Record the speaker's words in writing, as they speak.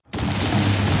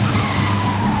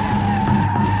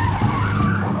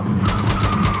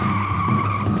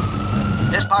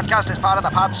podcast is part of the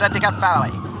Pod Syndicate family.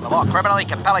 For more criminally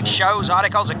compelling shows,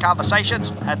 articles, and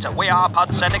conversations, head to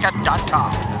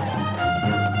wearepodsyndicate.com.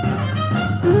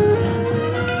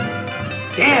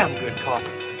 Damn good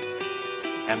coffee.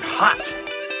 And hot.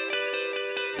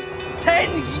 10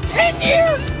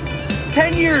 years!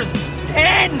 10 years!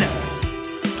 10!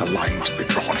 The line must be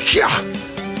drawn here.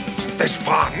 This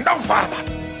far, no farther.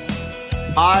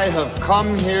 I have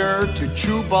come here to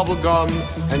chew bubblegum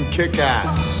and kick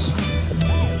ass.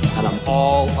 And I'm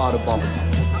all out of bubblegum.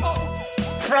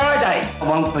 Friday! I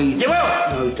won't please you will!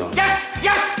 No, don't. Yes!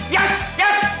 Yes! Yes!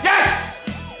 Yes! Yes!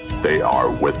 They are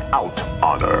without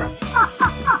honor.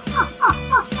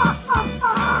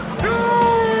 You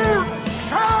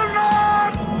shall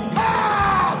not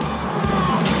pass!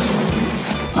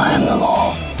 I am the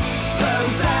law.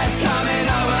 Who's that coming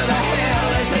over the hill?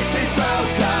 Is it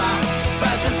Chisroka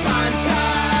versus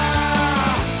Panther?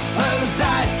 Who's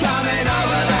that coming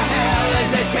over the hill?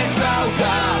 Is it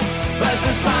Chisroka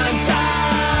versus Panther?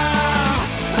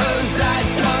 Who's that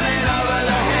coming over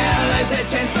the hill? Is it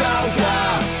Chisroka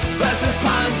versus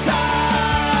Panther?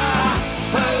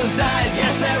 Who's that?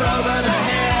 Yes, they're over the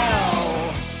hill.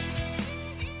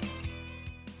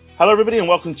 Hello everybody and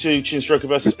welcome to Chinstroker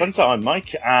vs. Punter. I'm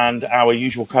Mike and our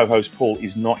usual co-host Paul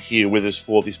is not here with us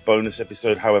for this bonus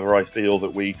episode. However, I feel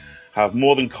that we have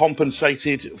more than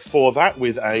compensated for that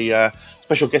with a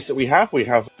special guest that we have. We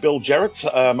have Bill Jarrett,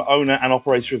 owner and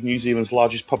operator of New Zealand's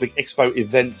largest public expo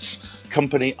events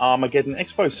company, Armageddon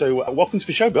Expo. So welcome to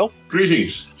the show, Bill.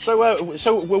 Greetings. So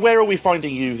where are we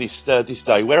finding you this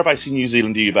day? Whereabouts in New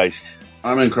Zealand are you based?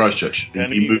 I'm in Christchurch.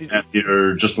 We moved out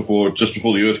here just before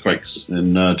the earthquakes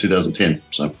in 2010.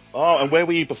 So. Oh, and where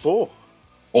were you before?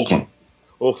 Auckland.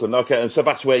 Auckland, okay. And so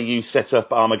that's where you set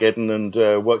up Armageddon and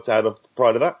worked out of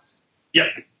prior to that?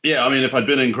 Yeah. I mean, if I'd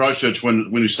been in Christchurch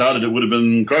when we started, it would have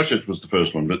been Christchurch was the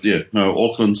first one. But yeah, no,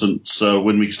 Auckland since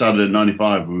when we started in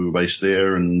 '95, we were based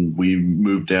there, and we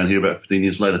moved down here about 15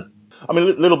 years later. I mean,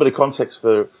 a little bit of context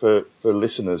for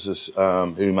listeners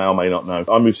who may or may not know.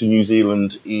 I moved to New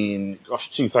Zealand in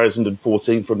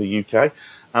 2014 from the UK, and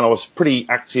I was pretty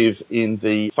active in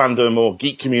the fandom or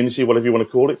geek community, whatever you want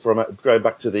to call it, from going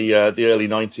back to the early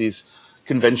 90s,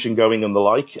 convention going and the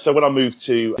like. So when I moved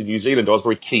to New Zealand, I was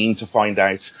very keen to find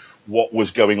out what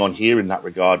was going on here in that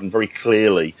regard, and very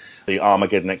clearly the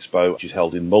Armageddon Expo, which is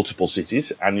held in multiple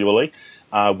cities annually,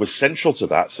 was central to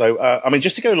that. So, I mean,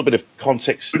 just to get a little bit of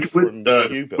context from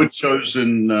you, Bill. Which shows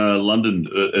in London,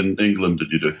 in England,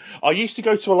 did you do? I used to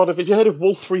go to a lot of. Have you heard of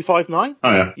Wolf 359?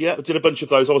 Oh yeah. Yeah, I did a bunch of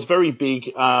those. I was very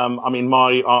big. I mean,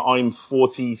 I'm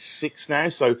 46 now,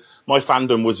 so my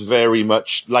fandom was very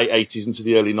much late 80s into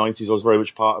the early 90s. I was very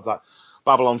much part of that.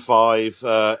 Babylon 5,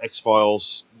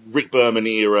 X-Files, Rick Berman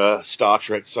era, Star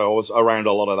Trek. So I was around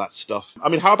a lot of that stuff. I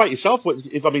mean, how about yourself?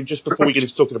 Just before we get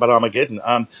into talking about Armageddon,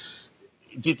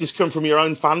 did this come from your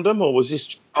own fandom, or was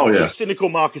this a cynical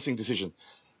marketing decision?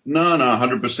 No,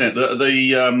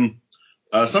 100%.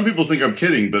 Some people think I'm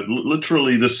kidding, but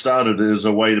literally this started as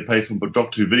a way to pay for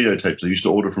Doctor Who videotapes I used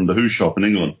to order from the Who shop in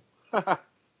England.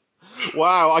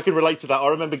 Wow, I can relate to that. I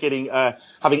remember getting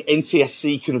having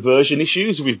NTSC conversion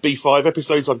issues with B5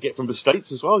 episodes I'd get from the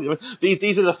States as well. You know,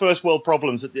 these are the first world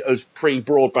problems that as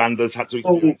pre-broadbanders had to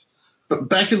experience. But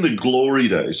back in the glory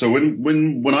days, so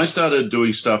when I started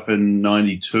doing stuff in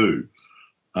 '92,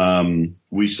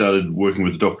 we started working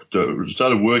with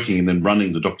started working and then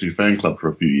running the Doctor Who fan club for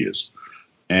a few years.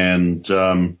 And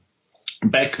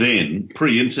back then,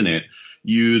 pre-internet,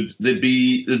 there'd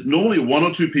be normally one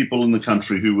or two people in the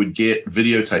country who would get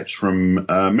videotapes from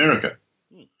America.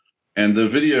 And the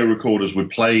video recorders would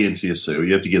play NTSC, or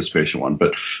you have to get a special one.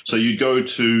 But so you'd go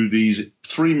to these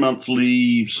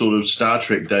 3-monthly sort of Star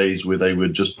Trek days where they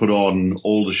would just put on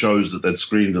all the shows that they'd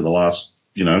screened in the last,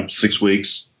 6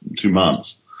 weeks, 2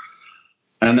 months.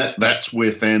 And that's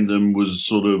where fandom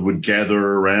would gather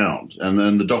around. And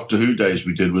then the Doctor Who days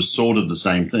we did was sort of the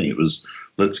same thing. It was,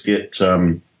 let's get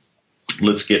some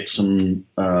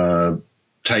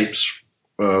tapes,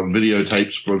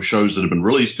 videotapes for shows that have been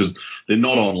released, because they're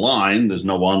not online. There's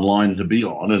no online to be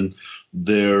on, and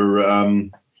they're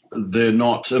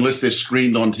not, unless they're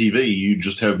screened on TV, you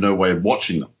just have no way of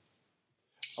watching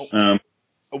them.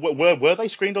 Were they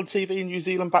screened on TV in New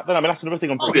Zealand back then? I mean, that's another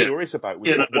thing I'm pretty curious about.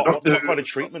 What kind of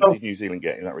treatment did New Zealand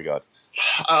get in that regard?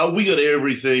 We got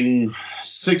everything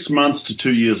 6 months to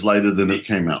 2 years later than it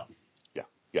came out.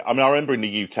 Yeah, I mean, I remember in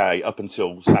the UK, up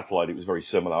until satellite, it was very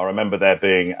similar. I remember there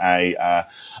being a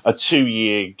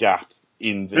 2-year gap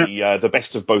in the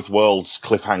best of both worlds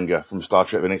cliffhanger from Star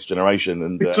Trek: The Next Generation,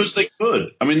 and because they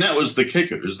could. I mean, that was the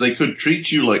kicker: is they could treat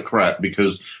you like crap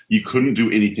because you couldn't do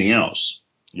anything else.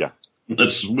 Yeah.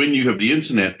 It's when you have the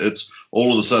internet, it's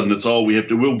all of a sudden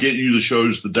we'll get you the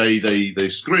shows the day they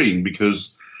screen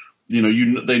because, they know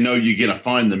you're going to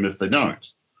find them if they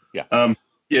don't. Yeah. I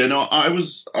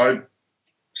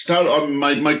started,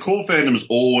 my core fandom is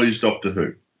always Doctor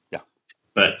Who. Yeah.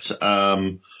 But,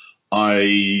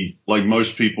 I, like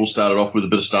most people, started off with a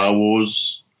bit of Star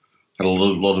Wars, had a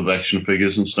lot of action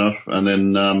figures and stuff. And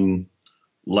then,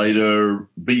 later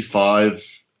B5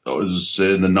 was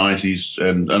in the 90s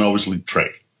and obviously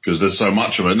Trek because there's so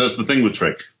much of it. And that's the thing with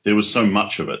Trek. There was so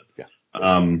much of it. Yeah.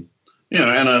 And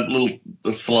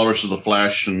the flourish of the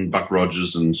Flash and Buck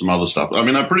Rogers and some other stuff. I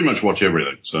mean, I pretty much watch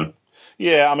everything. So.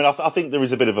 Yeah, I mean, I think there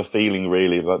is a bit of a feeling,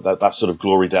 really, that sort of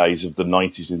glory days of the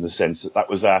 90s in the sense that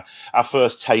was our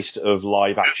first taste of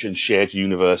live-action shared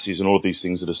universes and all of these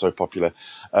things that are so popular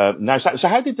now. So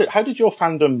how did your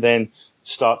fandom then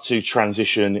start to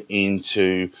transition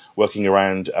into working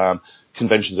around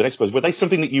conventions and expos? Were they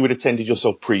something that you had attended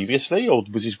yourself previously, or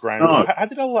was this ground? No. How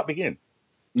did all that begin?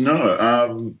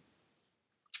 No.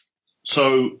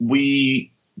 So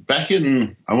we, back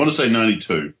in, I want to say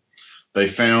 92, they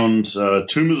found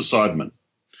Tomb of the Cybermen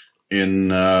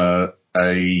in a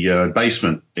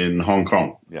basement in Hong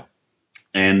Kong. Yeah.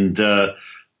 And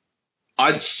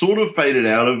I'd sort of faded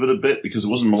out of it a bit because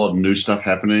there wasn't a lot of new stuff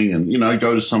happening. And, I'd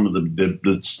go to some of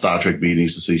the Star Trek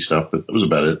meetings to see stuff, but that was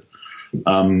about it.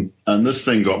 And this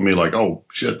thing got me like, oh,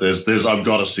 shit, I've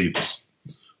got to see this.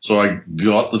 So I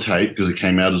got the tape because it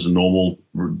came out as a normal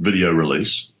video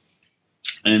release.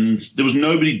 And there was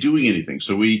nobody doing anything.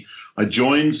 So I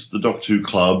joined the Doctor Who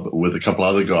Club with a couple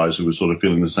other guys who were sort of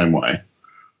feeling the same way.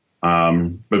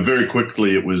 But very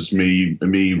quickly it was me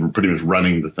pretty much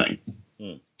running the thing.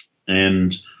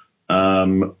 And,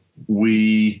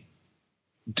 we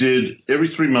did every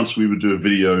 3 months we would do a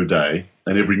video day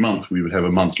and every month we would have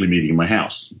a monthly meeting in my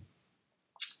house.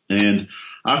 And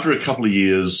after a couple of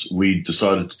years, we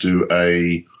decided to do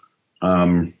a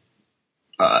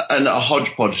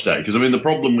hodgepodge day. Because, I mean, the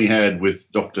problem we had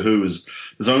with Doctor Who is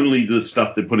there's only the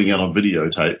stuff they're putting out on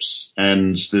videotapes.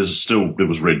 And there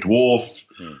was Red Dwarf,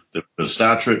 there was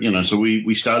Star Trek, so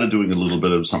we started doing a little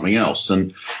bit of something else.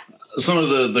 And some of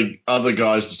the other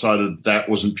guys decided that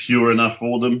wasn't pure enough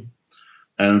for them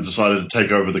and decided to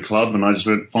take over the club. And I just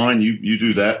went, fine, you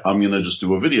do that. I'm going to just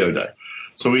do a video day.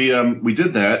 So we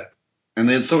did that. And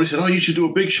then somebody said, oh, you should do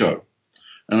a big show.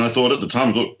 And I thought at the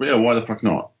time, yeah, why the fuck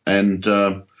not? And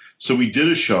so we did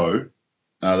a show,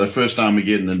 the first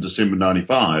Armageddon in December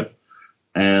 95,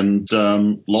 and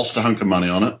lost a hunk of money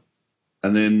on it.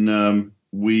 And then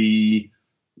we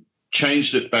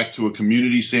changed it back to a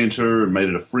community center and made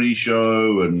it a free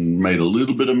show and made a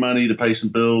little bit of money to pay some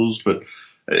bills. But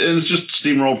it's just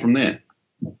steamrolled from there.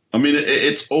 I mean,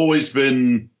 it's always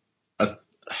been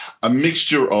a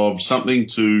mixture of something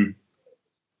to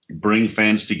bring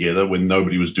fans together when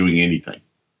nobody was doing anything.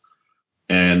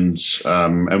 And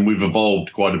we've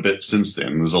evolved quite a bit since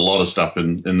then. There's a lot of stuff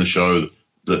in the show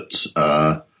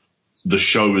that the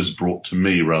show has brought to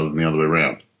me rather than the other way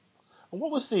around. And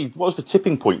what was the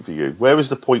tipping point for you? Where was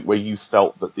the point where you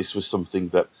felt that this was something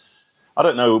that, I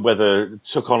don't know whether it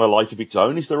took on a life of its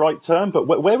own is the right term, but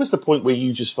where was the point where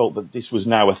you just felt that this was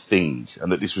now a thing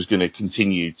and that this was going to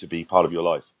continue to be part of your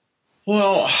life?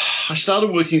 Well, I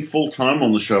started working full time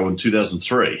on the show in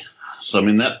 2003. So, I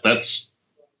mean, that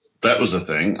was a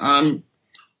thing.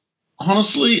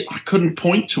 Honestly, I couldn't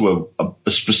point to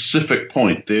a specific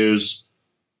point. There's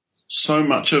so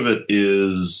much of it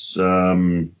is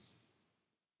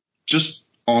just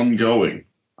ongoing.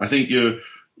 I think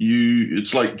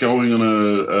it's like going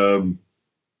on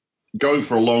going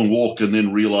for a long walk and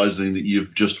then realizing that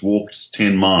you've just walked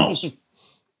 10 miles.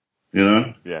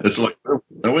 Yeah. It's like,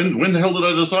 when the hell did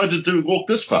I decide to walk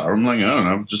this far? I'm like, I don't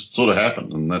know, it just sort of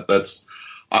happened. And that's,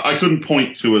 I couldn't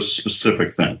point to a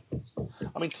specific thing.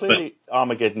 I mean, clearly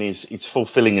Armageddon it's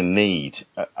fulfilling a need,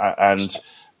 and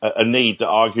a need that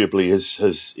arguably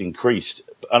has increased.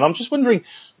 And I'm just wondering,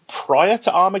 prior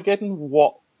to Armageddon,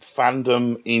 what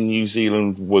fandom in New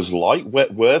Zealand was like?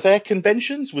 Were there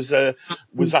conventions? Was that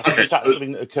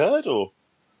something that occurred, or?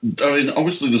 I mean,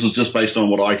 obviously this is just based on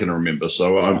what I can remember,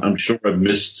 so I'm sure I've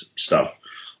missed stuff.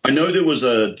 I know there was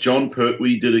John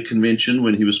Pertwee did a convention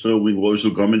when he was filming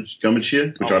Wozel Gummidge,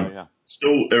 which I'm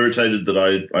still irritated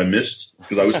that I missed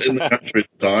because I was in the country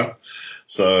at the time.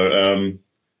 So,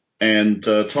 and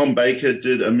Tom Baker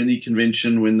did a mini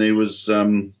convention when there was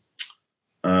when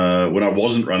I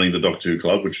wasn't running the Doctor Who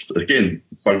Club, which again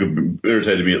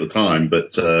irritated me at the time,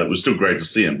 but it was still great to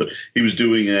see him. But he was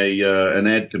doing an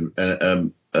ad,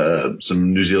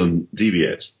 some New Zealand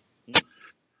TV ads.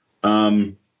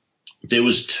 There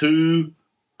was two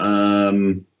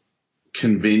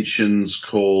conventions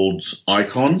called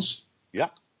Icons. Yeah.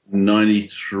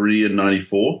 93 and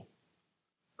 94,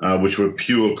 which were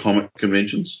pure comic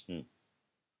conventions.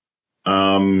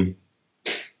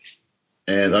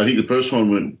 And I think the first one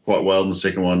went quite well, and the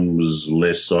second one was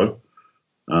less so,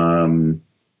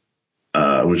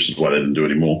 which is why they didn't do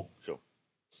any more. Sure.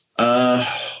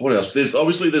 What else? There's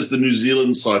the New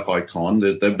Zealand Sci-Fi Con.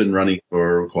 They've been running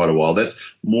for quite a while. That's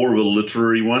more of a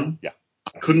literary one. Yeah.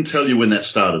 I couldn't tell you when that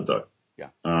started though. Yeah.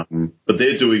 But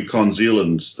they're doing Con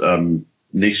Zealand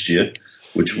next year,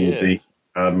 which will be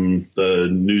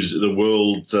the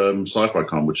World Sci-Fi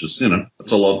Con, which is,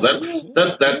 that's a lot.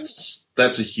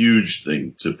 That's a huge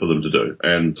thing for them to do,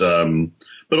 and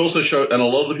but also and a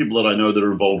lot of the people that I know that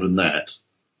are involved in that,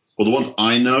 well, the ones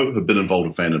I know have been involved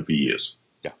in fandom for years.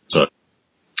 Yeah. So,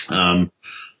 and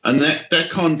that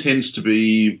con tends to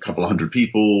be a couple of hundred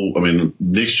people. I mean,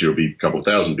 next year it'll be a couple of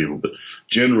thousand people, but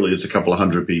generally it's a couple of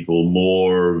hundred people,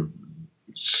 more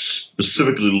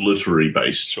specifically literary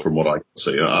based, from what I can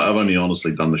see. I've only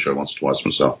honestly done the show once or twice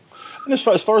myself. And as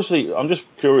far as I'm just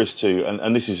curious too,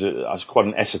 and this is quite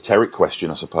an esoteric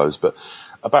question, I suppose, but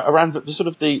around the sort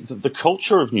of the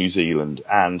culture of New Zealand,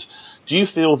 and do you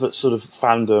feel that sort of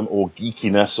fandom or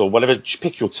geekiness or whatever,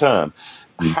 pick your term,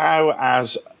 how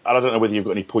and I don't know whether you've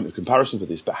got any point of comparison for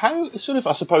this, but how sort of,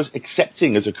 I suppose,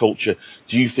 accepting as a culture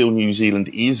do you feel New Zealand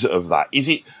is of that? Is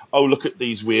it, oh, look at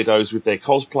these weirdos with their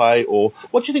cosplay, or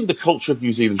what do you think the culture of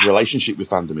New Zealand's relationship with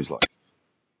fandom is like?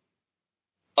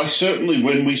 I certainly,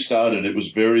 when we started, it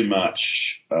was very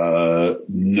much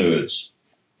nerds.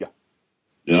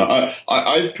 Yeah.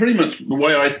 I pretty much, the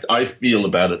way I feel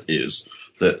about it is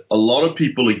that a lot of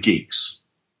people are geeks.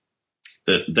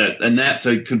 Could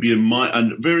be a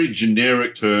very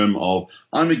generic term of,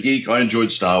 I'm a geek, I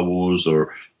enjoyed Star Wars,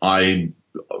 or I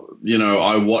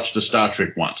watched a Star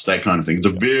Trek once, that kind of thing.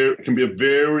 It can be a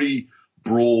very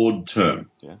broad term.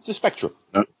 Yeah, it's a spectrum.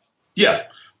 Yeah,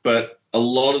 but a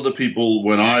lot of the people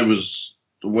when I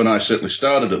certainly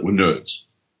started it were nerds,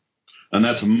 and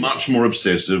that's much more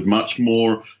obsessive, much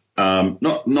more some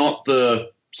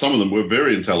of them were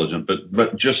very intelligent,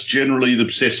 but just generally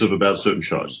obsessive about certain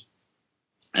shows.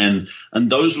 And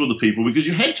those were the people, because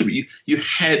you had to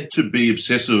be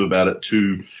obsessive about it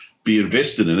to be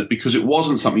invested in it, because it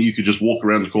wasn't something you could just walk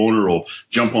around the corner or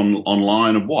jump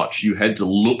online and watch. You had to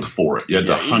look for it. You had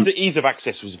to hunt. The ease of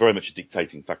access was very much a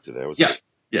dictating factor there, wasn't it?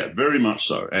 Yeah, very much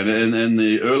so. And in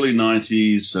the early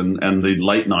 90s and the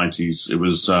late 90s, it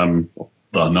was the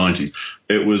 90s,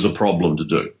 it was a problem to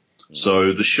do.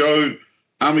 So the show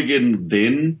Armageddon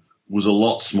then was a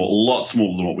lot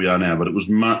smaller than what we are now, but it was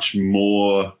much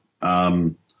more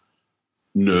nerd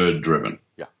driven.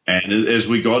 Yeah. And as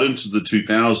we got into the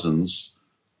 2000s,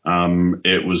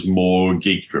 it was more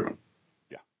geek driven.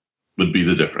 Yeah. Would be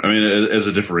the difference. I mean, as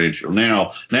a differential.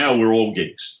 Now we're all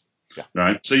geeks. Yeah.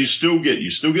 Right. So you still get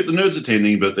the nerds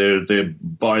attending, but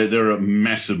they're a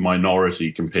massive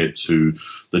minority compared to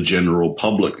the general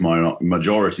public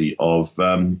majority of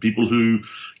people who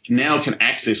now can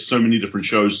access so many different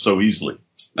shows so easily.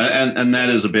 And that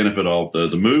is a benefit of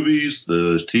the movies,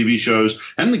 the TV shows,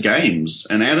 and the games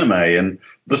and anime and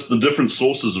the different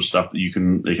sources of stuff that you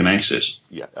can access.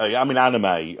 Yeah. I mean,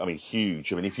 anime,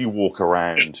 huge. I mean, if you walk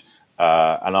around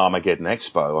an Armageddon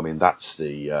Expo, I mean, that's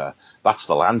the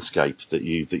landscape that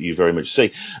you very much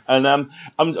see. And,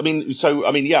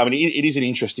 it is an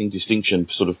interesting distinction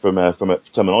sort of from a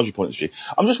terminology point of view.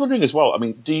 I'm just wondering as well,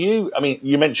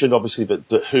 you mentioned obviously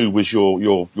that Who was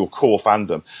your core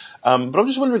fandom. But I'm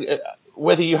just wondering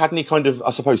whether you had any kind of, I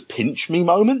suppose, pinch me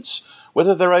moments,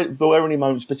 whether there were any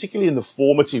moments, particularly in the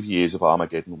formative years of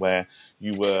Armageddon, where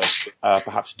you were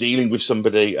perhaps dealing with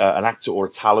somebody, an actor or a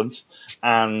talent,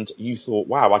 and you thought,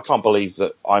 "Wow, I can't believe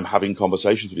that I'm having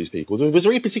conversations with these people." Was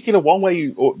there a particular one where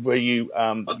you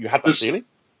had that feeling?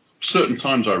 Certain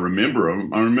times I remember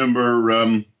them. I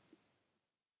remember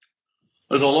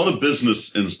there's a lot of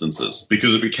business instances,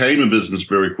 because it became a business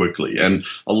very quickly, and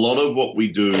a lot of what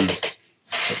we've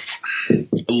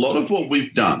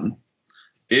done,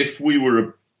 if we were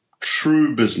a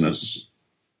true business,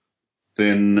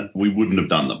 then we wouldn't have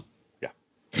done them. Yeah.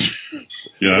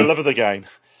 For the love of the game.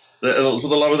 For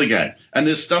the love of the game. And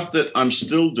there's stuff that I'm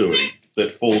still doing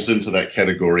that falls into that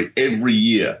category every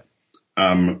year.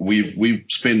 We've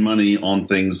spent money on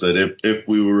things that if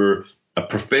we were a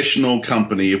professional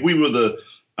company, if we were the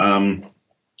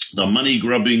money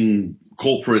grubbing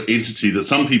corporate entity that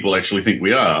some people actually think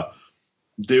we are,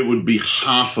 there would be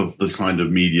half of the kind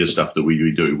of media stuff that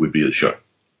we do would be a show.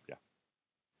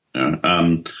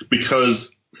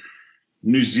 Because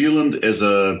New Zealand as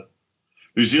a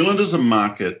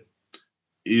market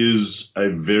is a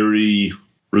very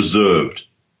reserved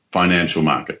financial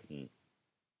market.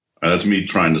 That's me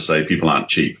trying to say people aren't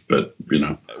cheap, but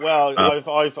Well,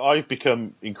 I've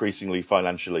become increasingly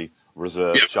financially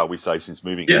reserved, shall we say, since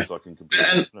moving here, so I can completely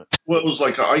understand. Well, it was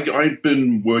like I've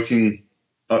been working.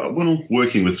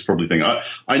 Working with is probably the thing.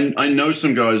 I know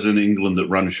some guys in England that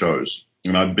run shows,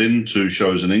 and I've been to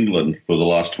shows in England for the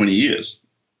last 20 years,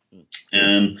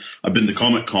 and I've been to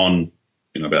Comic Con,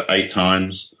 about 8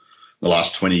 times the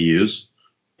last 20 years,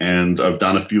 and I've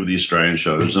done a few of the Australian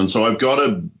shows, and so I've got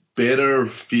a better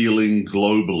feeling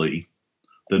globally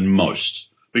than most,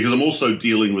 because I'm also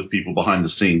dealing with people behind the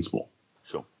scenes more.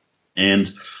 Sure.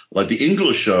 And like the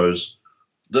English shows,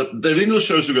 the English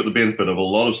shows have got the benefit of a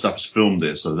lot of stuff is filmed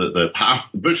there, so that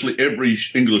virtually every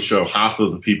English show, half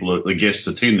of the people, the guests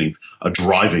attending, are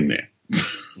driving there.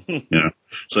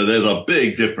 So there's a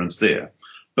big difference there.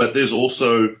 But there's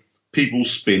also people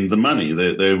spend the money.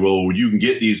 You can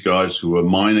get these guys who are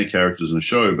minor characters in a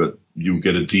show, but you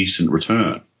get a decent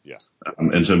return.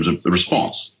 In terms of the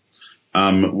response.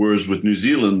 Whereas with New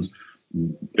Zealand,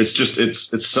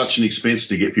 it's such an expense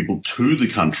to get people to the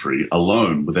country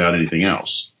alone without anything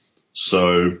else.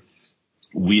 So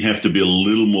we have to be a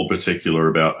little more particular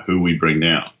about who we bring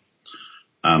down.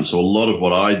 So a lot of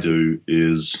what I do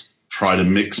is try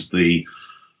to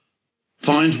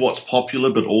find what's popular,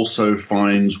 but also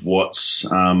find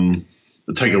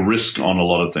take a risk on a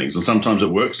lot of things. And sometimes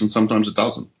it works and sometimes it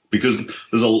doesn't. Because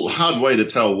there's a hard way to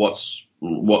tell what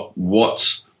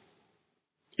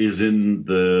is in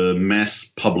the mass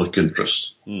public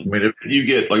interest. I mean, if you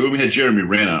get, like when we had Jeremy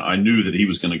Renner, I knew that he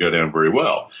was going to go down very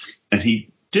well. And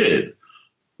he did.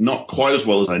 Not quite as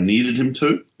well as I needed him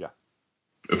to.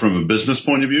 From a business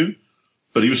point of view.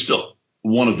 But he was still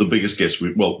one of the biggest guests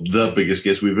the biggest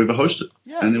guest we've ever hosted.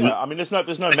 I mean,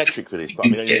 there's no metric for this, but I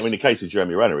mean, in the case of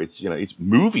Jeremy Renner, it's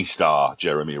movie star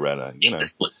Jeremy Renner,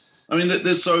 I mean,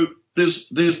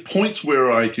 there's points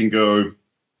where I can go,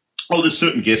 there's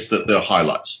certain guests that they're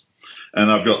highlights, and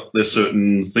there's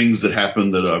certain things that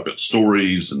happen that I've got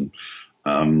stories and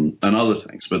other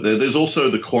things, but there's also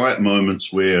the quiet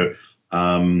moments where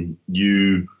I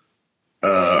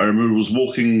remember I was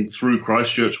walking through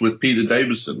Christchurch with Peter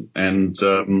Davison, and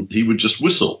he would just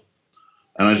whistle.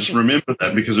 And I just remember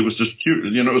that because it was just cute.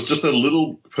 It was just a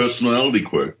little personality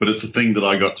quirk, but it's a thing that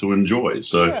I got to enjoy.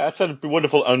 So it's a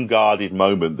wonderful unguarded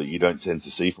moment that you don't tend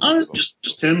to see from people.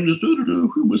 Just him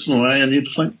whistling away, and you're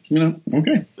just like,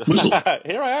 okay, whistle.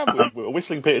 Here I am,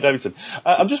 whistling Peter Davison.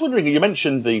 I'm just wondering, you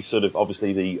mentioned the sort of,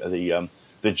 obviously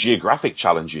the geographic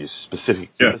challenges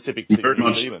specific to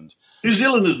New Zealand. New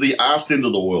Zealand is the arse end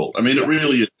of the world. I mean, it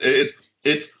really is.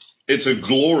 It's a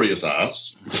glorious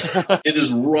arse. It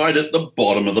is right at the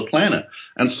bottom of the planet.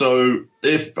 And so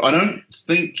I don't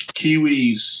think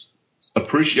Kiwis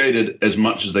appreciate it as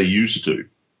much as they used to,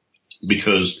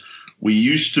 because we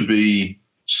used to be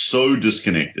so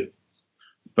disconnected.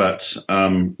 But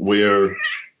we're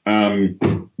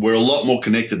a lot more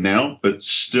connected now, but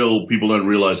still people don't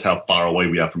realize how far away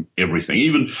we are from everything.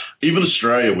 Even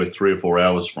Australia, we're 3 or 4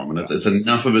 hours from, and it's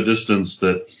enough of a distance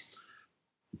that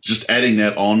just adding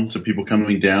that on to people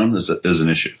coming down is an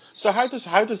issue. So how does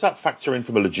that factor in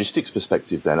from a logistics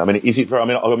perspective then? I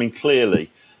mean, clearly,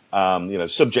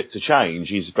 subject to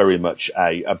change is very much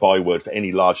a byword for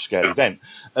any large scale event.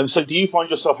 And so do you find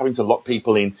yourself having to lock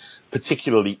people in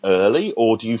particularly early,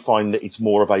 or do you find that it's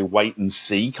more of a wait and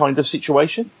see kind of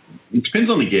situation? It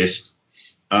depends on the guest.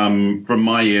 From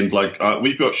my end,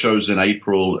 we've got shows in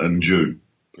April and June.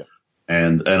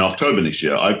 And October next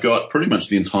year. I've got pretty much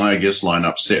the entire guest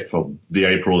lineup set for the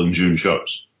April and June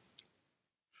shows.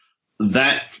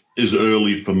 That is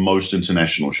early for most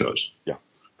international shows.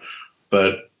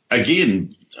 But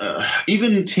again,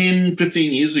 even 10,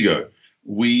 15 years ago,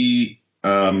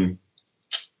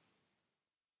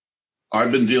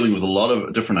 I've been dealing with a lot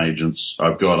of different agents.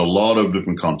 I've got a lot of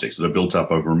different contacts that are built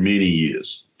up over many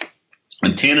years.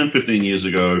 And 10 and 15 years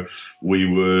ago, we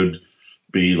would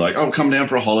be like, come down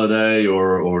for a holiday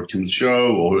or come to the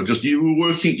show, or just you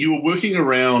were working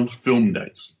around film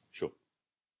dates. Sure.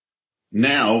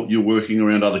 Now you're working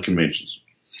around other conventions.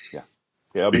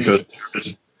 Because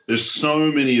there's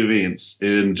so many events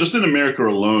just in America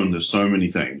alone. There's so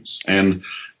many things. And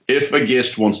if a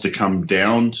guest wants to come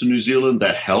down to New Zealand,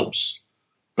 that helps.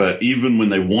 But even when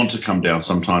they want to come down,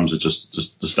 sometimes it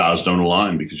just the stars don't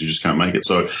align because you just can't make it.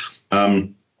 So,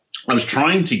 I was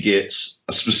trying to get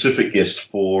a specific guest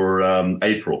for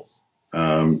April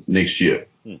next year.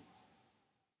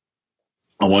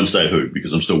 I won't say who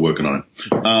because I'm still working on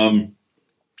it.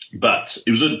 But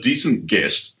it was a decent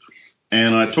guest.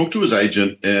 And I talked to his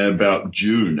agent about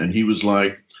June, and he was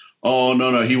like, oh,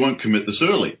 no, he won't commit this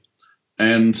early.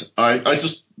 and and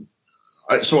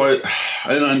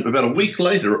about a week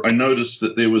later, I noticed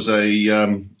that there was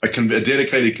a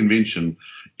dedicated convention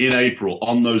in April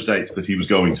on those dates that he was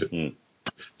going to. Mm.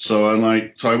 So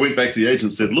I went back to the agent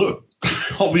and said, look,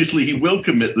 obviously he will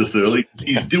commit this early.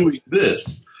 He's doing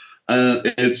this.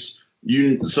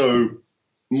 So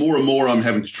more and more I'm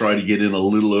having to try to get in a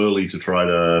little early to try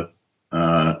to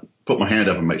put my hand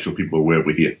up and make sure people are aware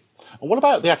we're here. And what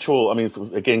about the actual, I mean,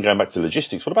 again, going back to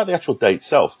logistics, what about the actual date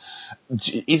itself?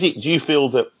 Do you feel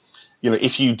that,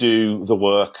 if you do the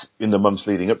work in the months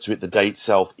leading up to it, the date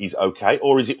itself is okay?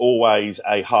 Or is it always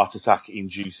a heart attack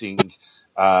inducing,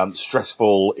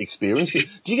 stressful experience? Do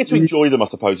you get to enjoy them, I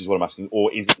suppose, is what I'm asking?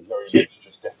 Or is it very much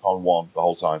just DEFCON 1 the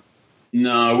whole time?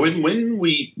 No, when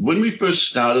we first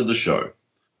started the show,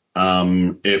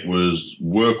 it was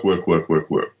work.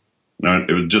 No,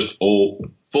 it was just all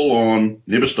full on,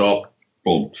 never stopped.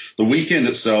 Boom. The weekend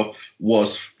itself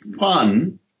was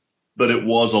fun, but it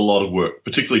was a lot of work,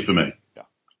 particularly for me. Yeah.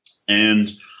 And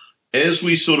as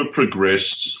we sort of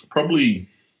progressed, probably,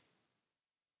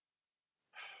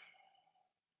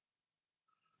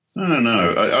 I don't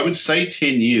know, I would say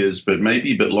 10 years, but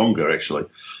maybe a bit longer, actually.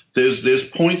 There's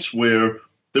points where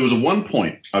there was one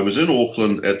point I was in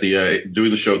Auckland at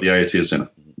doing the show at the Aotea Centre,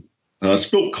 and I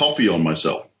spilled coffee on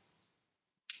myself.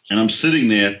 And I'm sitting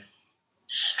there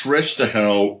stressed to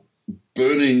hell,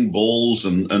 burning balls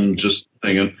and just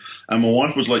thinking. And my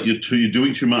wife was like, you're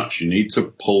doing too much. You need to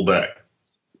pull back.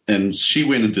 And she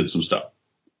went and did some stuff.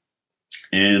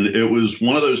 And it was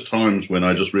one of those times when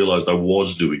I just realized I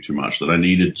was doing too much, that I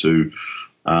needed to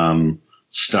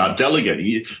start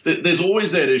delegating. There's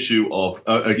always that issue of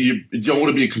you don't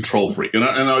want to be a control freak. And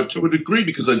I to a degree,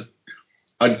 because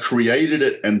I'd created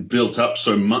it and built up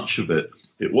so much of it,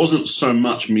 it wasn't so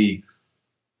much me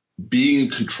being a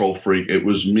control freak, it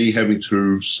was me having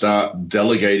to start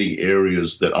delegating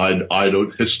areas that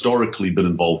I'd historically been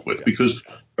involved with, because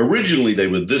originally they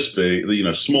were this big,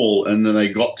 small, and then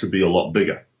they got to be a lot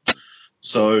bigger.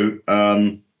 So,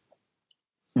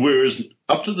 whereas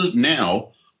up to this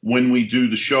now, when we do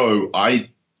the show, I've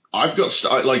got,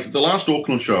 like the last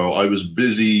Auckland show, I was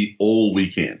busy all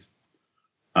weekend.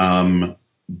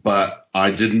 But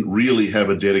I didn't really have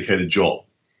a dedicated job.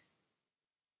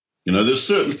 There's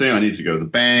certain things I need to go to the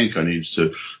bank. I need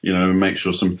to, make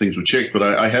sure some things were checked. But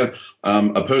I have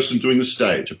a person doing the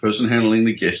stage, a person handling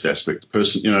the guest aspect, a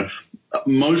person,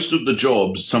 most of the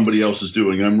jobs somebody else is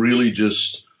doing. I'm really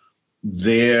just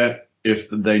there if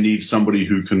they need somebody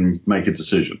who can make a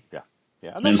decision. Yeah.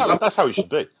 Yeah. And that's how it should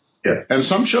be. Yeah. And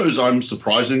some shows I'm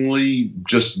surprisingly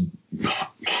just, I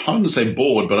wouldn't say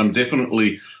bored, but I'm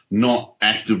definitely not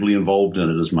actively involved in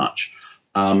it as much.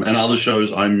 And other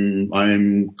shows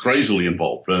I'm crazily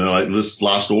involved. Like this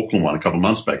last Auckland one a couple of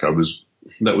months back, that was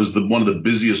one of the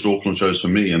busiest Auckland shows for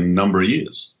me in a number of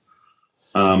years.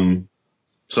 So,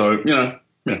 yeah.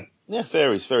 Yeah,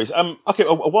 varies. Okay,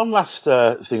 one last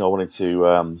thing I wanted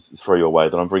to throw your way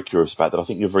that I'm very curious about, that I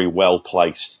think you're very well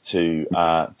placed to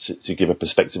give a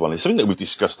perspective on. It's something that we've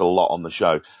discussed a lot on the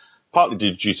show,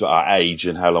 partly due to our age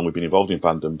and how long we've been involved in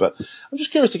fandom. But I'm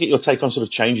just curious to get your take on sort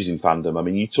of changes in fandom. I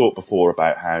mean, you talked before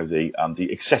about how the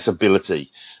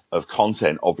accessibility of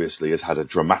content obviously has had a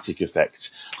dramatic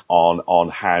effect on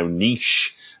how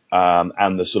niche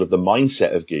and the sort of the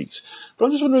mindset of geeks. But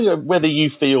I'm just wondering whether you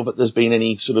feel that there's been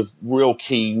any sort of real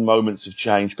key moments of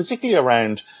change, particularly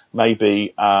around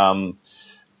maybe a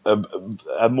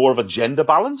more of a gender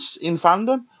balance in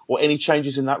fandom, or any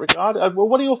changes in that regard.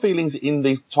 What are your feelings in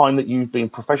the time that you've been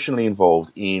professionally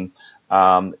involved in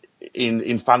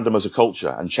fandom as a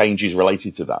culture, and changes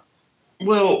related to that?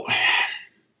 Well,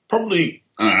 probably,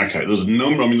 okay, there's a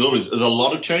number, there's a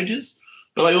lot of changes,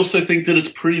 but I also think that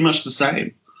it's pretty much the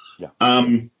same. Yeah.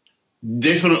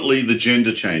 Definitely the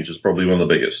gender change is probably one of the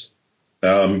biggest.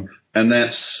 And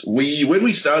that's, when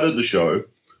we started the show,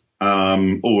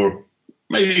 or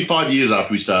maybe 5 years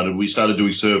after we started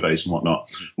doing surveys and whatnot,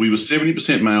 we were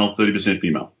 70% male, 30%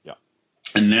 female. Yeah.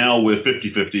 And now we're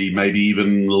 50-50, maybe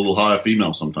even a little higher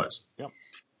female sometimes. Yeah.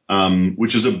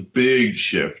 Which is a big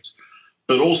shift,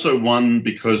 but also one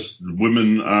because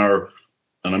women are,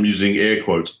 and I'm using air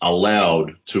quotes,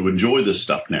 allowed to enjoy this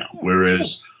stuff now.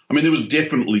 Whereas, there was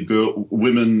definitely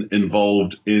women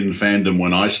involved in fandom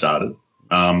when I started.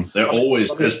 There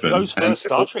always has been. Those first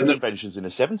Star Trek conventions in the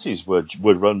 70s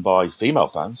were run by female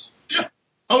fans. Yeah.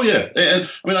 Oh yeah.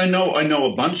 And I know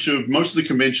a bunch of, most of the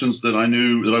conventions that I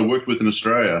worked with in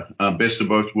Australia, Best of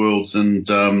Both Worlds and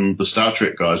the Star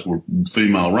Trek guys were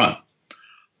female run.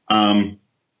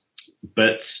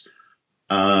 But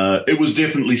it was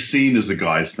definitely seen as a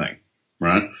guy's thing,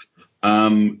 right?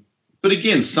 but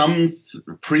again, some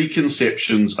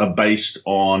preconceptions are based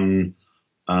on,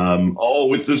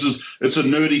 it's a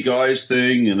nerdy guys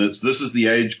thing, and this is the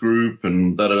age group,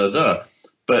 and da da da da.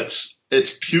 But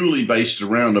it's purely based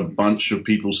around a bunch of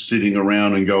people sitting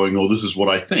around and going, "Oh, this is what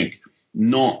I think."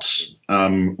 Not,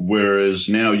 whereas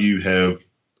now you have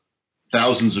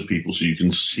thousands of people, so you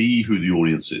can see who the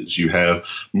audience is. You have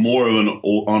more of an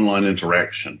online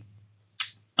interaction.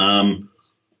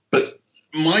 But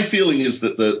my feeling is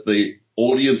that the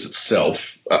audience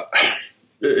itself,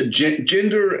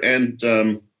 gender and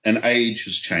age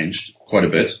has changed quite a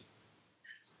bit,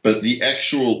 but the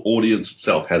actual audience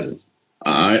itself hasn't.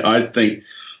 I think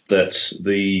that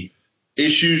the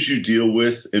issues you deal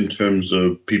with in terms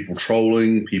of people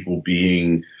trolling, people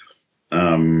being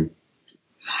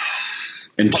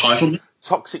entitled.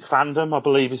 Toxic fandom, I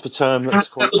believe, is the term that's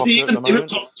quite popular at the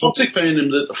moment. Toxic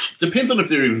fandom that depends on if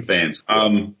they're even fans.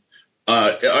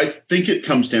 I think it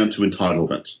comes down to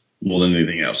entitlement more than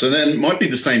anything else. And then it might be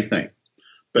the same thing.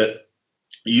 But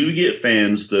you get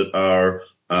fans that are,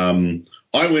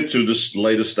 I went to this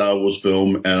latest Star Wars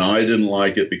film and I didn't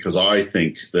like it because I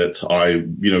think that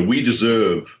we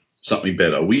deserve something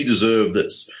better. We deserve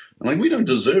this. I'm like, we don't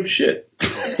deserve shit.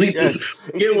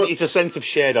 It's a sense of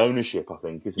shared ownership, I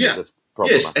think, isn't it? That's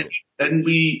problematic. Yes,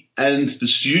 and the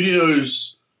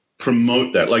studios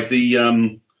promote that. Like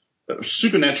the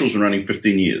Supernatural's been running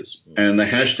 15 years, and the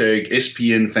hashtag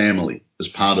SPN family is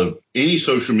part of any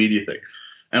social media thing.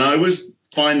 And I always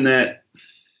find that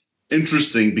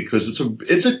interesting because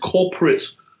it's a corporate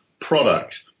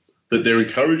product that they're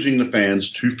encouraging the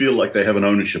fans to feel like they have an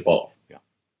ownership of.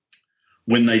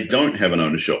 When they don't have an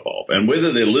ownership of, and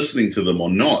whether they're listening to them or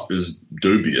not is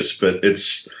dubious, but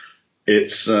there's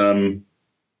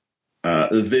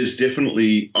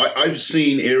definitely, I've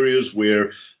seen areas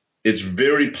where it's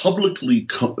very publicly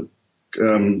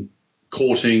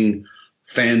courting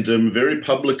fandom, very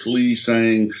publicly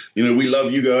saying, we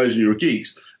love you guys and you're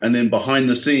geeks. And then behind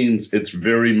the scenes, it's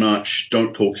very much,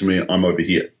 don't talk to me, I'm over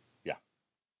here. Yeah.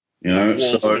 Wall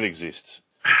still exists.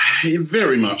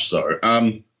 Very much so.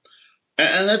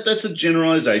 And that's a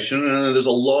generalization, and there's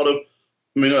a lot of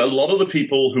the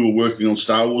people who are working on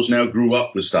Star Wars now grew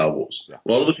up with Star Wars. Yeah.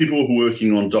 A lot of the people who are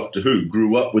working on Doctor Who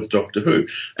grew up with Doctor Who.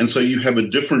 And so you have a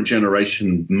different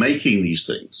generation making these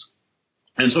things.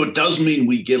 And so it does mean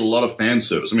we get a lot of fan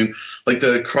service. I mean, like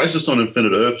the Crisis on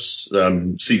Infinite Earths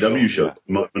CW show at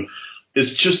the moment,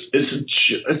 it's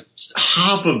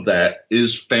half of that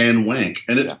is fan wank.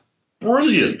 And it's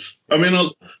brilliant. I mean,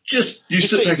 it's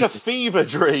a fever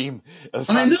dream of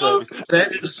fan service.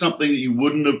 That is something that you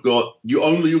wouldn't have got.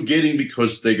 You're getting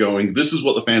because they're going, this is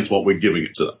what the fans want, we're giving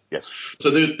it to them. Yes. So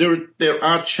there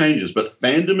are changes, but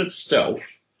fandom itself,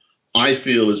 I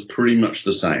feel, is pretty much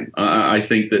the same. I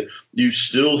think that you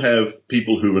still have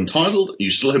people who are entitled.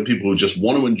 You still have people who just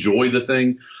want to enjoy the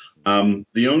thing.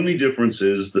 The only difference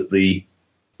is that the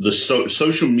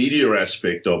social media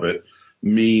aspect of it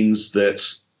means that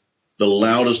the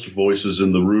loudest voices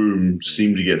in the room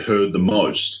seem to get heard the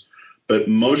most, but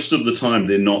most of the time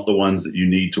they're not the ones that you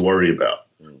need to worry about,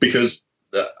 because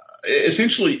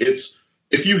essentially it's,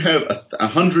 if you have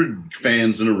 100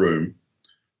 fans in a room,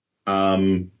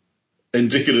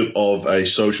 indicative of a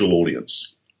social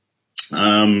audience,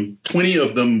 20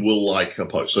 of them will like a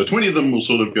post. So 20 of them will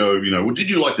sort of go, well, did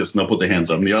you like this? And they'll put their hands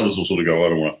up, and the others will sort of go, I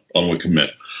don't want to commit.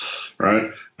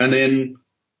 Right. And then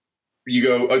you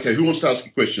go, okay, who wants to ask a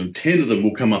question? 10 of them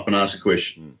will come up and ask a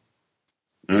question.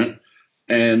 Right?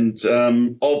 And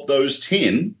of those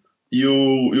 10,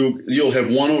 you'll have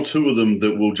one or two of them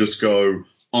that will just go,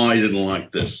 I didn't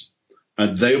like this.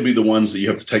 And they'll be the ones that you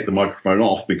have to take the microphone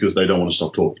off because they don't want to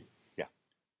stop talking. Yeah.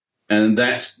 And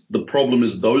that's the problem,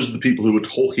 is those are the people who are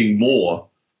talking more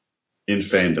in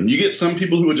fandom. You get some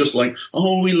people who are just like,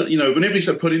 oh, whenever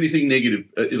you put anything negative,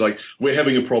 like we're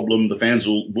having a problem, the fans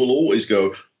will always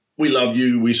go, we love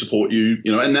you, we support you,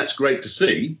 and that's great to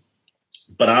see.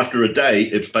 But after a day,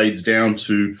 it fades down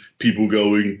to people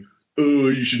going, oh,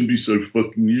 you shouldn't be so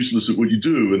fucking useless at what you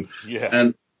do.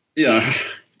 And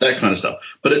that kind of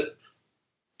stuff. But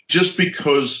just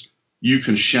because you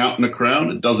can shout in a crowd,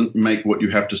 it doesn't make what you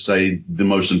have to say the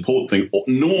most important thing,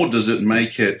 nor does it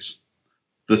make it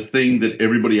the thing that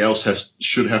everybody else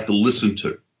should have to listen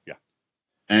to. Yeah.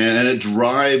 And it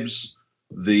drives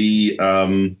the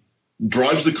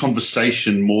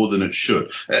conversation more than it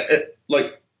should. I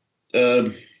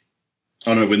don't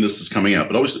know when this is coming out,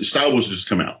 but obviously Star Wars has just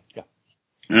come out.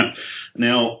 Yeah.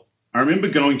 Now, I remember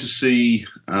going to see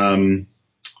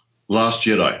Last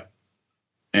Jedi,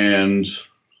 and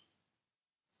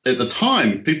at the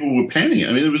time, people were panicking.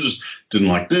 I mean, it was just, didn't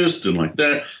like this, didn't like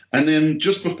that. And then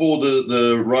just before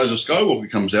the Rise of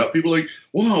Skywalker comes out, people are like,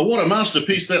 wow, what a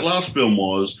masterpiece that last film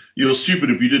was. You're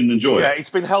stupid if you didn't enjoy it. Yeah, it's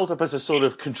been held up as a sort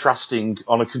of contrasting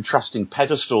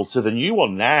pedestal to the new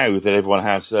one now that everyone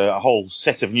has a whole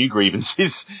set of new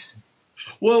grievances.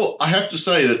 Well, I have to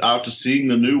say that after seeing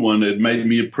the new one, it made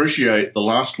me appreciate the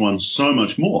last one so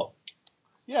much more.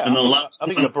 Yeah, And I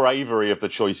think the bravery of the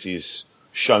choices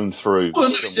shown through.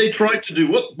 Well, they tried to do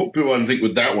what people I think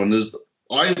with that one is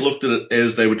I looked at it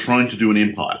as they were trying to do an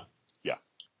Empire. Yeah.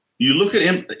 You look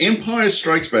at Empire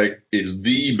Strikes Back is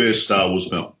the best Star Wars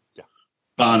film. Yeah.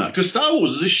 Bar none. Because Star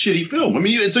Wars is a shitty film. I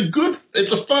mean, it's a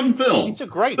fun film. It's a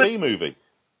great B-movie.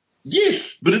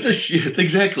 Yes, but it's a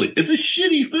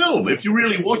shitty film if you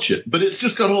really watch it. But it's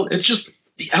just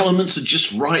the elements are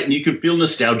just right and you can feel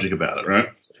nostalgic about it, right?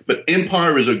 But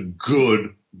Empire is a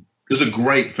great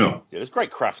film. Yeah, there's great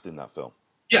craft in that film.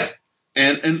 Yeah.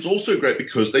 And it's also great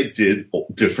because they did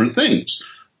different things.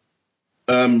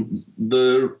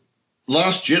 The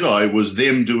Last Jedi was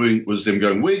them going,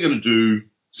 we're going to do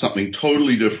something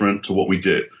totally different to what we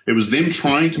did. It was them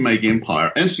trying to make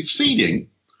Empire and succeeding,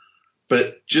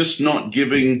 but just not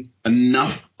giving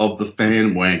enough of the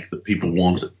fan wank that people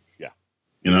wanted. Yeah.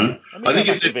 You know? I think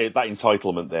if that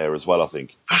entitlement there as well, I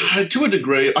think. To a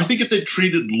degree. I think if they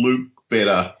treated Luke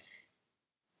better,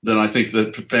 then I think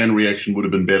the fan reaction would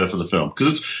have been better for the film.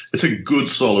 Because it's a good,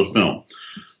 solid film.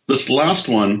 This last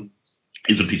one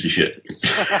is a piece of shit.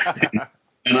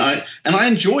 and I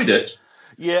enjoyed it.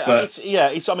 Yeah, it's.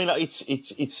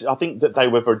 I think that they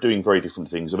were doing very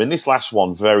different things. I mean, this last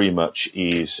one very much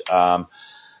is, when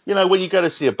you go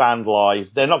to see a band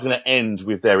live, they're not going to end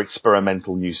with their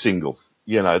experimental new single.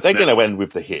 They're going to end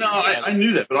with the hit. No, I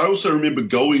knew that, but I also remember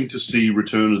going to see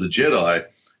Return of the Jedi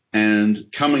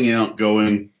and coming out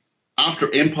going,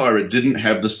 after Empire, it didn't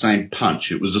have the same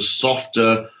punch. It was a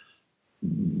softer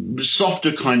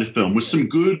kind of film with some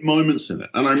good moments in it,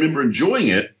 and I remember enjoying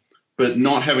it, but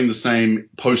not having the same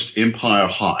post-Empire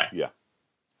high. Yeah.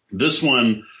 This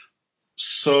one,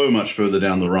 so much further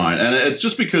down the line. And it's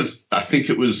just because I think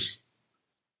there's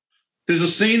a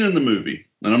scene in the movie,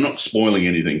 and I'm not spoiling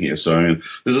anything here, so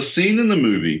there's a scene in the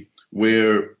movie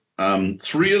where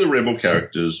 3 of the rebel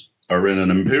characters are in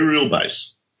an Imperial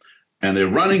base, and they're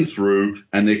running through,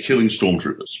 and they're killing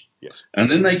stormtroopers. Yes. And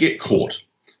then they get caught,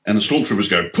 and the stormtroopers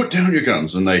go, put down your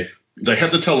guns, and they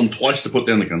have to tell them twice to put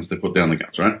down the guns. They put down the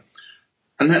guns, right?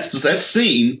 And that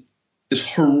scene is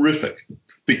horrific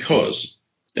because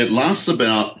it lasts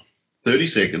about 30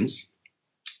 seconds.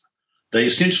 They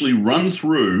essentially run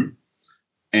through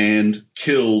and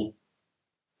kill,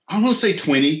 I want to say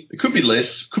 20, it could be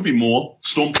less, could be more,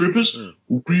 stormtroopers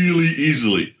really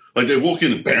easily. Like they walk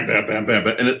in and bam, bam, bam, bam,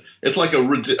 bam, and it's like a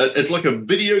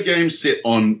video game set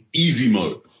on easy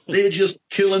mode. They're just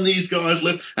killing these guys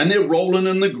left, and they're rolling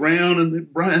in the ground, and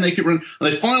they keep running, and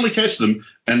they finally catch them,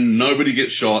 and nobody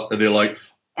gets shot, and they're like,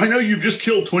 I know you've just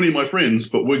killed 20 of my friends,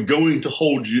 but we're going to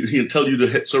hold you here, tell you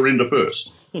to surrender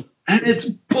first. And it's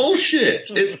bullshit.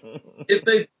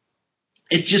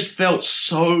 It just felt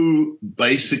so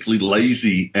basically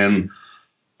lazy, and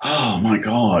oh my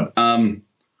God.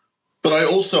 But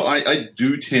I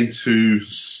do tend to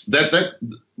that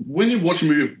when you watch a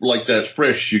movie like that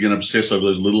fresh, you're going to obsess over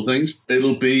those little things.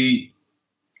 It'll be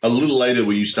a little later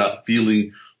where you start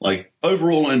feeling like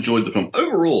overall I enjoyed the film.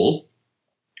 Overall,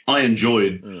 I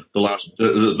enjoyed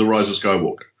the Rise of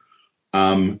Skywalker.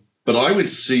 But I went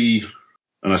to see,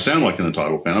 and I sound like an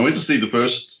entitled fan, I went to see the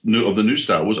first of the new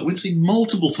Star Wars. I went to see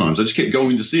multiple times. I just kept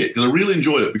going to see it because I really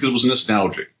enjoyed it because it was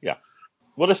nostalgic. Yeah.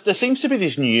 Well, there seems to be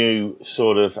this new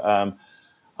sort of, I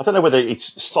don't know whether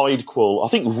it's sidequel. I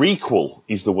think requel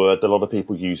is the word that a lot of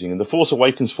people are using, and The Force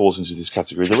Awakens falls into this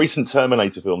category. The recent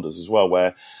Terminator film does as well,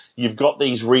 where you've got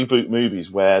these reboot movies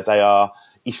where they are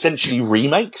essentially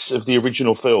remakes of the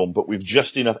original film, but with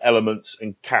just enough elements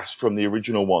and cast from the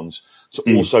original ones to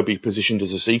also be positioned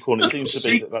as a sequel. And it seems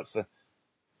to be that's the...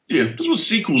 Yeah, that's what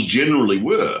sequels generally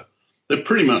were. They're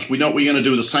pretty much, we're going to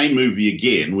do the same movie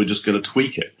again, we're just going to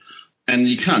tweak it. And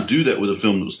you can't do that with a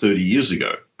film that was 30 years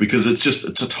ago because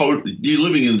you're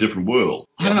living in a different world.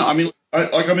 I don't know. I mean,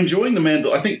 I'm enjoying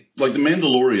I think like the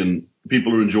Mandalorian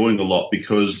people are enjoying a lot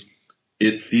because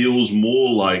it feels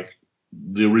more like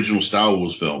the original Star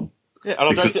Wars film. Yeah,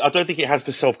 and I don't think it has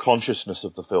the self-consciousness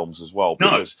of the films as well.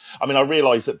 Because, no. I mean, I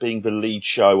realise that being the lead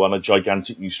show on a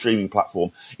gigantic new streaming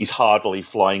platform is hardly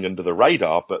flying under the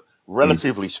radar, but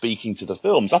relatively speaking to the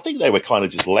films, I think they were kind of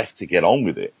just left to get on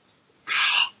with it.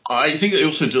 I think they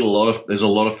also did there's a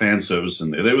lot of fan service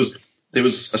in there. I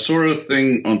saw a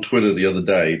thing on Twitter the other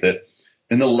day that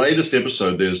in the latest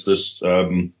episode, there's this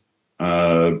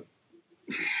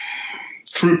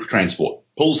troop transport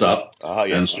pulls up,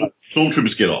 and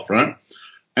stormtroopers get off, right?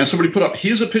 And somebody put up,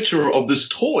 here's a picture of this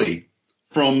toy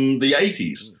from the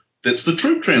 80s. That's the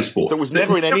troop transport. That was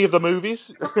never in any of the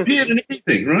movies? Appeared in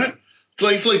anything, right?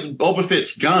 It's like Boba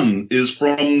Fett's gun is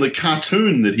from the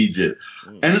cartoon that he did.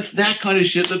 And it's that kind of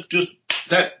shit that's just,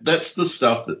 that's the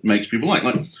stuff that makes people like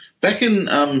back in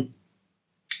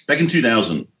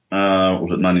 2000,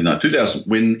 was it 99? 2000,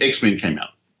 when X-Men came out.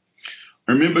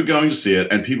 I remember going to see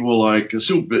it, and people were like,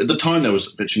 still, at the time they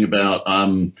was bitching about,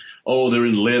 they're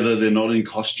in leather, they're not in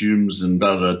costumes, and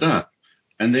da da da.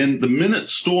 And then the minute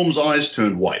Storm's eyes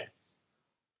turned white,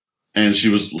 and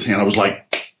I was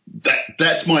like,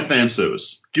 that's my fan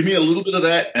service. Give me a little bit of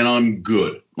that, and I'm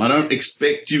good. I don't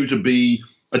expect them to be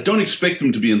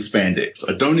in spandex.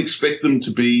 I don't expect them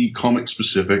to be comic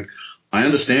specific. I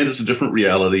understand it's a different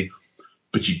reality,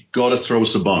 but you got to throw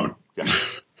us a bone. Yeah.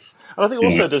 And I think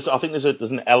also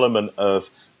there's an element of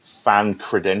fan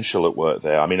credential at work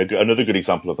there. I mean, another good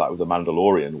example of that with The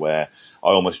Mandalorian, where I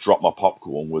almost dropped my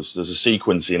popcorn, was there's a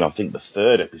sequence in, I think, the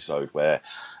third episode where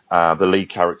the lead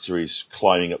character is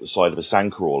climbing up the side of a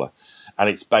sandcrawler, and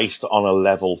it's based on a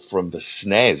level from the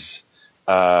SNES,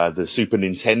 the Super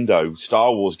Nintendo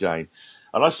Star Wars game.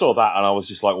 And I saw that and I was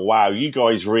just like, wow, you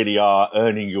guys really are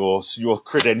earning your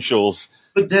credentials.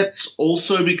 But that's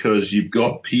also because you've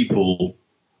got people,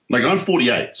 like I'm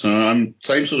 48, so I'm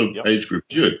same sort of age group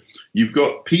as you. You've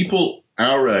got people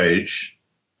our age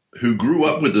who grew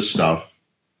up with this stuff,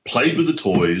 played with the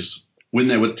toys when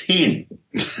they were 10.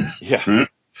 Yeah.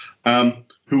 Right?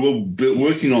 Who are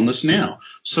working on this now.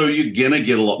 So you're going to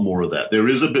get a lot more of that. There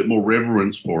is a bit more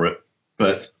reverence for it,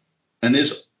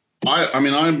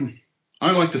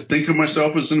 I like to think of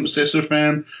myself as an obsessive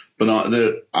fan, but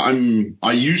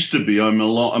I used to be. I'm a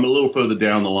little further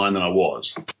down the line than I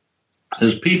was.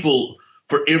 There's people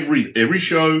for every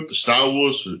show, the Star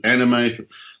Wars, anime,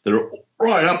 that are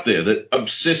right up there, that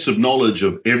obsessive knowledge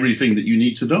of everything that you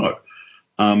need to know.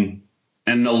 And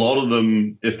a lot of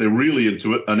them, if they're really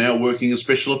into it, are now working in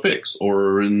special effects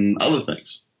or in other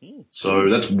things. So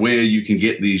that's where you can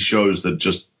get these shows that are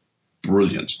just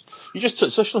brilliant. You just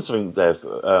touched on something there, I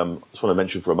just want to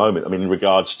mention for a moment. I mean, in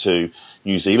regards to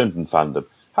New Zealand and fandom,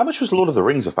 how much was Lord of the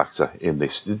Rings a factor in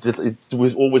this?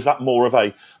 Was that more of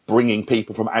a bringing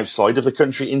people from outside of the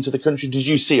country into the country? Did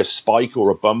you see a spike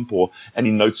or a bump or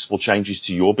any noticeable changes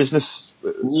to your business?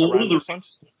 Lord of the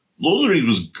Rings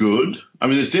was good. I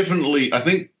mean, there's definitely, I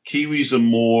think Kiwis are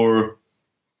more,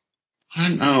 I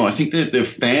don't know, I think they're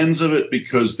fans of it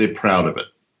because they're proud of it.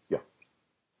 Yeah.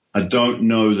 I don't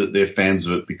know that they're fans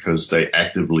of it because they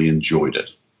actively enjoyed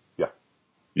it. Yeah.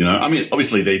 You know, I mean,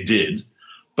 obviously they did,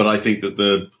 but I think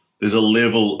that there's a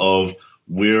level of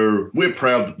we're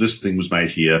proud that this thing was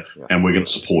made here and we're going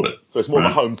to support it. So it's more of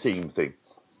a home team thing.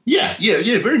 Yeah,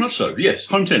 very much so. Yes,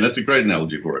 home team. That's a great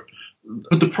analogy for it.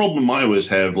 But the problem I always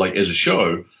have, like as a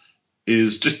show,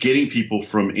 is just getting people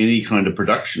from any kind of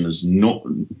production is not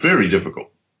very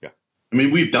difficult. Yeah. I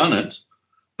mean, we've done it,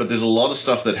 but there's a lot of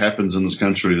stuff that happens in this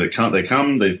country that they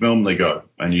come, they film, they go,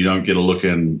 and you don't get a look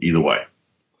in either way.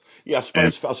 Yeah,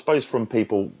 I suppose from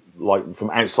people, like from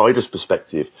outsiders'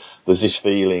 perspective, there's this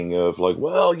feeling of like,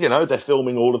 well, you know, they're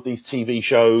filming all of these TV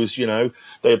shows, you know,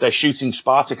 they're shooting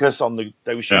Spartacus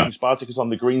they were shooting Spartacus on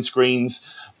the green screens.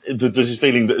 There's this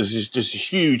feeling that there's just a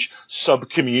huge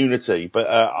sub-community, but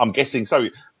I'm guessing so.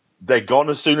 They're gone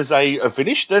as soon as they are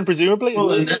finished, then presumably. Well,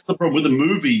 and that's the problem with a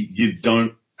movie. You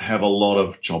don't have a lot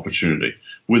of opportunity.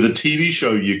 With a TV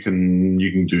show, you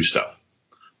can do stuff,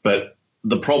 but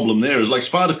the problem there is, like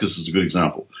Spartacus is a good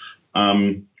example.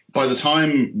 By the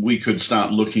time we could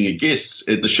start looking at guests,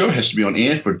 the show has to be on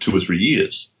air for 2 or 3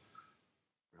 years.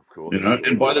 Of course. You know,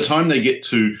 and by the time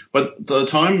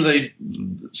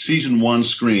season 1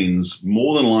 screens,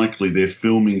 more than likely they're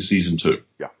filming season 2.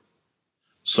 Yeah.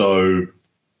 So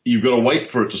you've got to wait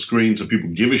for it to screen so people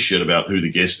give a shit about who the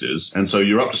guest is. And so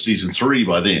you're up to season 3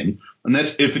 by then. And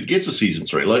that's if it gets to season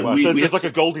 3. Like there's like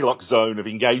a Goldilocks zone of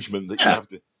engagement that you have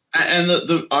to. And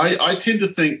I tend to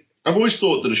think, I've always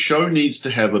thought that a show needs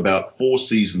to have about 4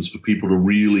 seasons for people to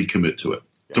really commit to it.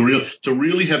 Yeah. To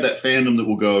really have that fandom that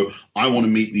will go, I want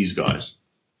to meet these guys.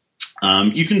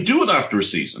 You can do it after a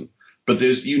season, but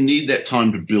you need that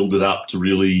time to build it up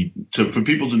for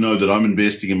people to know that I'm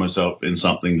investing in myself in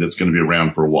something that's going to be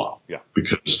around for a while. Yeah.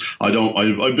 Because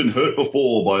I've been hurt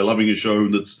before by loving a show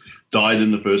that's died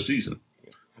in the first season.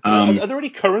 Are there any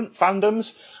current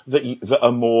fandoms that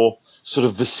are more sort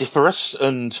of vociferous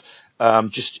and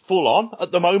just full on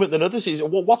at the moment than others?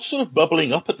 What's sort of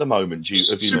bubbling up at the moment? Have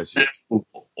you noticed? Have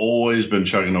always been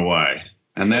chugging away,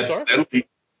 and that'll be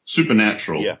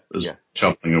Supernatural is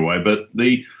chuckling away. But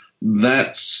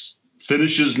that's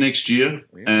finishes next year,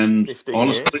 and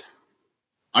honestly, years.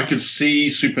 I could see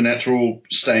Supernatural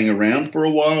staying around for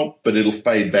a while, but it'll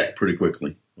fade back pretty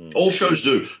quickly. All shows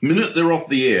do. The minute they're off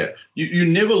the air, you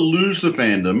never lose the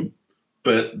fandom,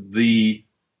 but they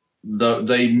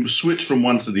switch from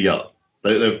one to the other.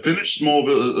 They finish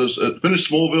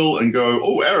Smallville and go,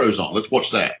 oh, Arrow's on. Let's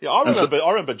watch that. Yeah,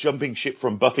 I remember jumping ship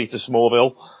from Buffy to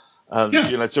Smallville,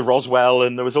 and to Roswell,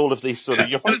 and there was all of these sort of.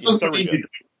 You're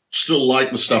still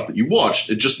like the stuff that you watched.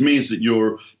 It just means that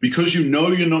because you know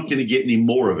you're not going to get any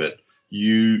more of it.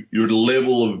 Your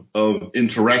level of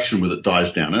interaction with it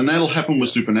dies down, and that'll happen with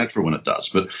Supernatural when it does.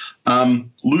 But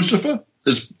Lucifer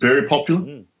is very popular.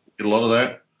 Get a lot of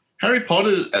that. Harry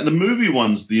Potter, the movie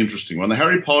one's the interesting one. The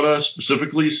Harry Potter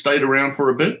specifically stayed around for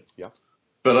a bit. Yeah.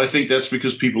 But I think that's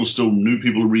because people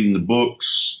are reading the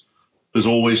books. There's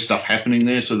always stuff happening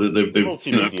there, so that the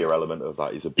multimedia element of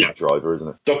that is a big driver, isn't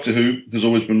it? Doctor Who has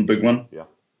always been a big one. Yeah.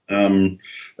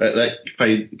 That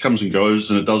fade comes and goes,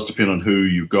 and it does depend on who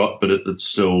you've got, but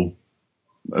it's a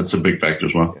big factor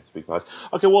as well. Yeah, it's a big factor.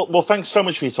 Okay, well, thanks so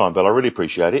much for your time, Bill. I really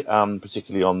appreciate it,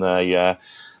 particularly on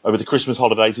over the Christmas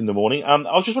holidays in the morning. I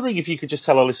was just wondering if you could just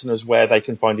tell our listeners where they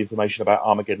can find information about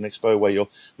Armageddon Expo, where your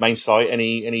main site,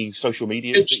 any social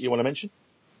medias that you want to mention?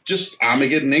 Just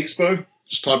Armageddon Expo.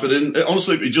 Just type it in.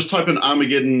 Honestly, just type in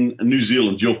Armageddon New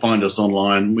Zealand. You'll find us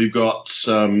online. We've got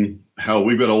all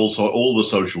the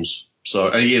socials. So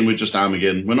again, we're just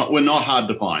Armageddon. We're not hard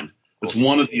to find. It's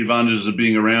one of the advantages of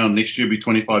being around. Next year will be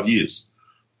 25 years.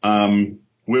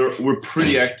 We're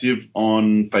pretty active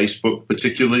on Facebook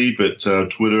particularly, but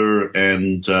Twitter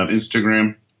and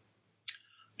Instagram,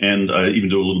 and I even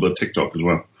do a little bit of TikTok as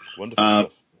well.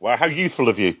 Wonderful. Wow, how youthful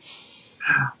of you.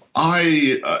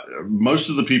 Most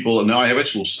of the people now I have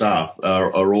actual staff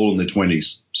are all in their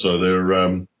 20s, so they're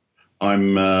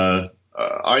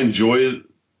I enjoy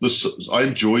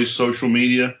social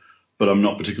media, but I'm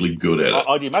not particularly good at it.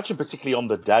 I'd imagine, particularly on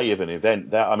the day of an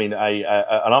event, that an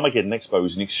Armageddon Expo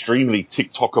is an extremely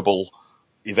TikTokable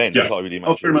event. Yeah, I would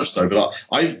imagine. Very much so. But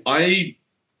I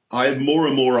more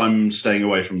and more I'm staying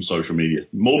away from social media,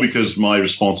 more because my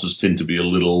responses tend to be a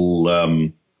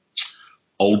little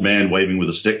old man waving with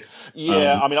a stick.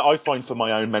 Yeah, I find for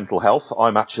my own mental health,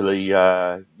 I'm actually, it's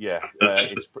a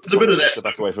bit of that to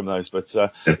back away from those. But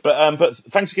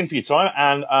thanks again for your time,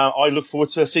 and I look forward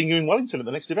to seeing you in Wellington at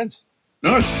the next event.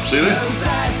 Nice, see you there.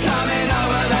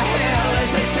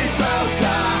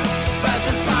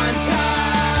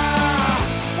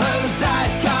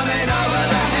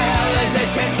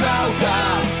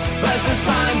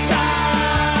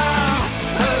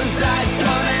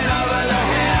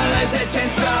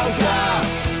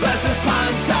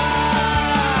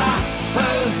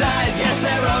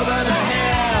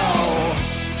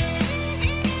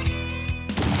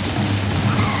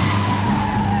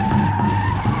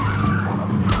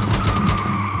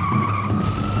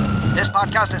 This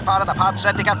podcast is part of the Pod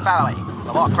Syndicate family.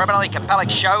 For more criminally compelling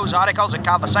shows, articles, and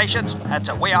conversations, head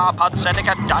to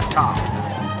wearepodsyndicate.com.